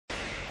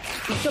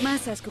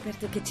Tommaso ha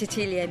scoperto che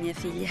Cecilia è mia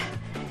figlia.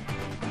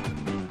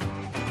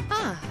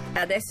 Ah,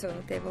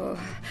 Adesso devo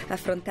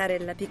affrontare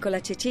la piccola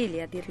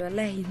Cecilia, dirlo a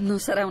lei non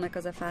sarà una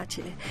cosa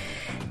facile.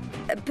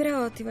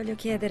 Però ti voglio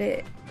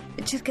chiedere,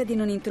 cerca di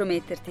non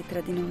intrometterti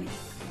tra di noi.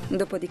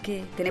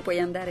 Dopodiché te ne puoi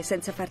andare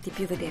senza farti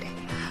più vedere.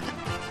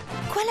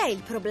 qual è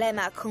il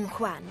problema con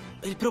Juan?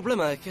 Il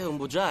problema è che è un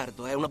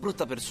bugiardo, è una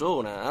brutta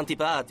persona,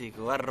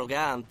 antipatico,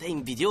 arrogante,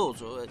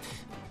 invidioso.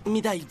 Mi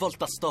dà il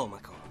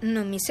voltastomaco.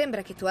 Non mi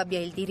sembra che tu abbia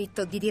il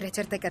diritto di dire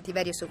certe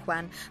cattiverie su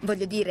Juan.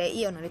 Voglio dire,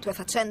 io nelle tue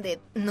faccende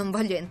non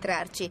voglio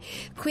entrarci.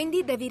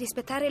 Quindi devi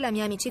rispettare la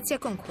mia amicizia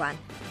con Juan.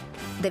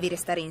 Devi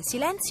restare in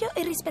silenzio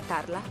e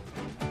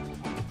rispettarla.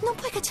 Non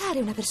puoi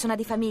cacciare una persona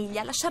di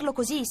famiglia, lasciarlo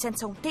così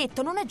senza un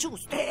tetto, non è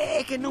giusto.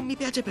 È che non mi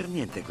piace per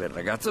niente quel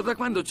ragazzo. Da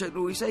quando c'è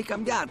lui sei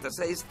cambiata,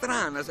 sei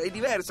strana, sei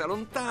diversa,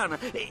 lontana.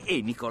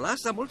 E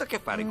Nicolás ha molto a che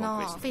fare con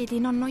questo. No, vedi,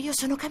 nonno, io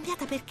sono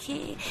cambiata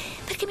perché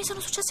mi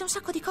sono successe un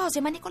sacco di cose,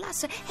 ma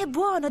Nicolás è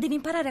buono, devi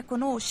imparare a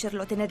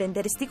conoscerlo, te ne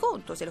renderesti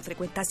conto se lo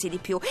frequentassi di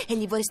più e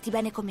gli vorresti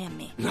bene come a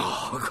me.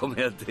 No,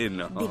 come a te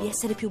no. Devi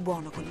essere più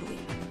buono con lui.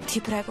 Ti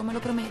prego, me lo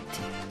prometti?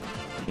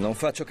 Non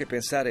faccio che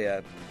pensare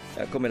a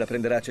come la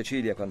prenderà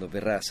Cecilia quando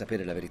verrà a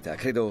sapere la verità.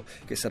 Credo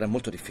che sarà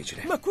molto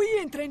difficile. Ma qui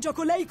entra in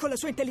gioco lei con la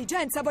sua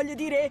intelligenza. Voglio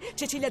dire,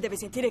 Cecilia deve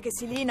sentire che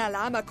Selina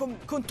la ama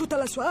con tutta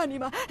la sua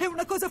anima. È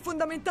una cosa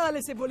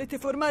fondamentale se volete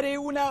formare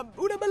una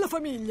bella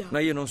famiglia. Ma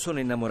io non sono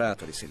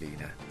innamorato di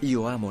Selina.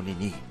 Io amo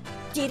Ninì.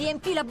 Ti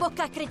riempi la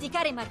bocca a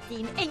criticare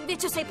Martin e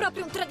invece sei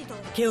proprio un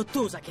traditore. Che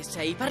ottusa che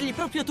sei, parli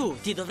proprio tu,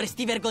 ti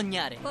dovresti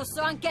vergognare. Posso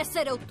anche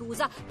essere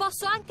ottusa,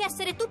 posso anche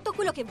essere tutto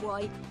quello che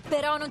vuoi,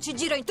 però non ci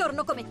giro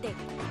intorno come te.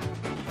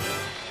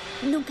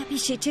 Non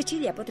capisci,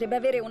 Cecilia potrebbe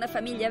avere una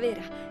famiglia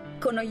vera,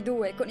 con noi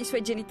due, con i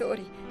suoi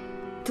genitori.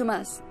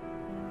 Tommaso,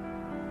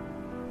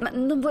 ma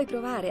non vuoi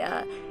provare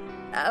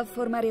a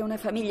formare una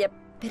famiglia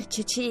per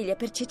Cecilia?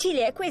 Per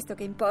Cecilia è questo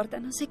che importa.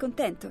 Non sei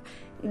contento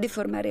di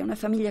formare una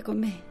famiglia con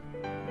me?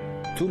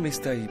 Tu mi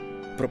stai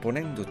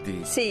proponendo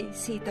di... Sì,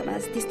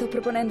 Tommaso, ti sto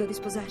proponendo di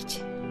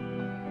sposarci.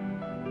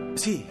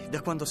 Sì,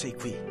 da quando sei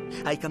qui.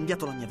 Hai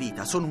cambiato la mia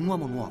vita, sono un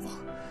uomo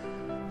nuovo.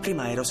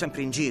 Prima ero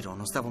sempre in giro,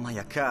 non stavo mai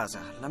a casa.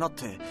 La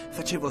notte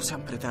facevo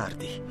sempre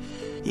tardi.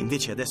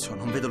 Invece adesso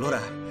non vedo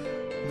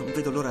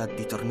l'ora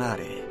di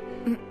tornare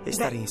e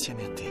stare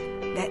insieme a te.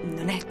 Beh,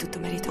 non è tutto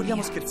merito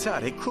Vogliamo mio.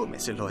 scherzare? Come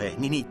se lo è?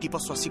 Ninì, ti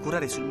posso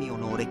assicurare sul mio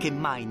onore che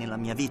mai nella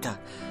mia vita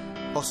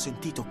ho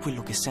sentito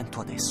quello che sento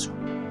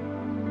adesso.